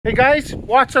Hey guys,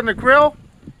 what's on the grill?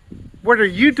 What are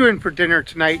you doing for dinner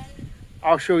tonight?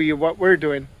 I'll show you what we're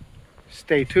doing.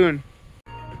 Stay tuned.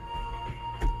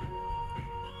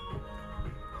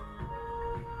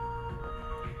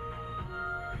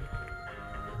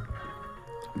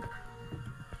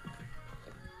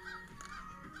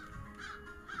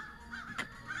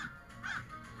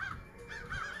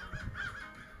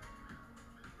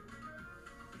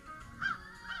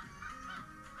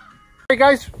 Hey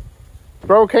guys,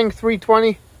 Bro King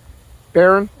 320,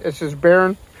 Baron. This is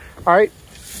Baron. All right,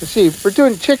 let's see. We're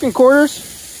doing chicken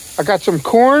quarters. I got some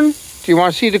corn. Do you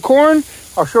want to see the corn?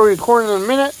 I'll show you the corn in a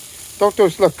minute. Don't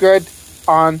those look good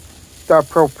on the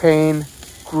propane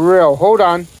grill? Hold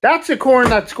on. That's the corn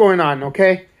that's going on,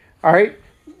 okay? All right,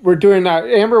 we're doing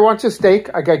Amber wants a steak.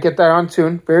 I got to get that on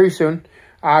soon, very soon.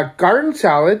 Garden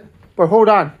salad, but hold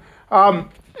on.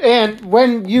 And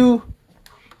when you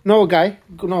know a guy,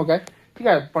 you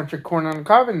got a bunch of corn on the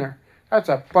cob in there. That's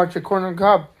a bunch of corn on the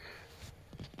cob.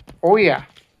 Oh, yeah.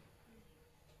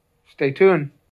 Stay tuned.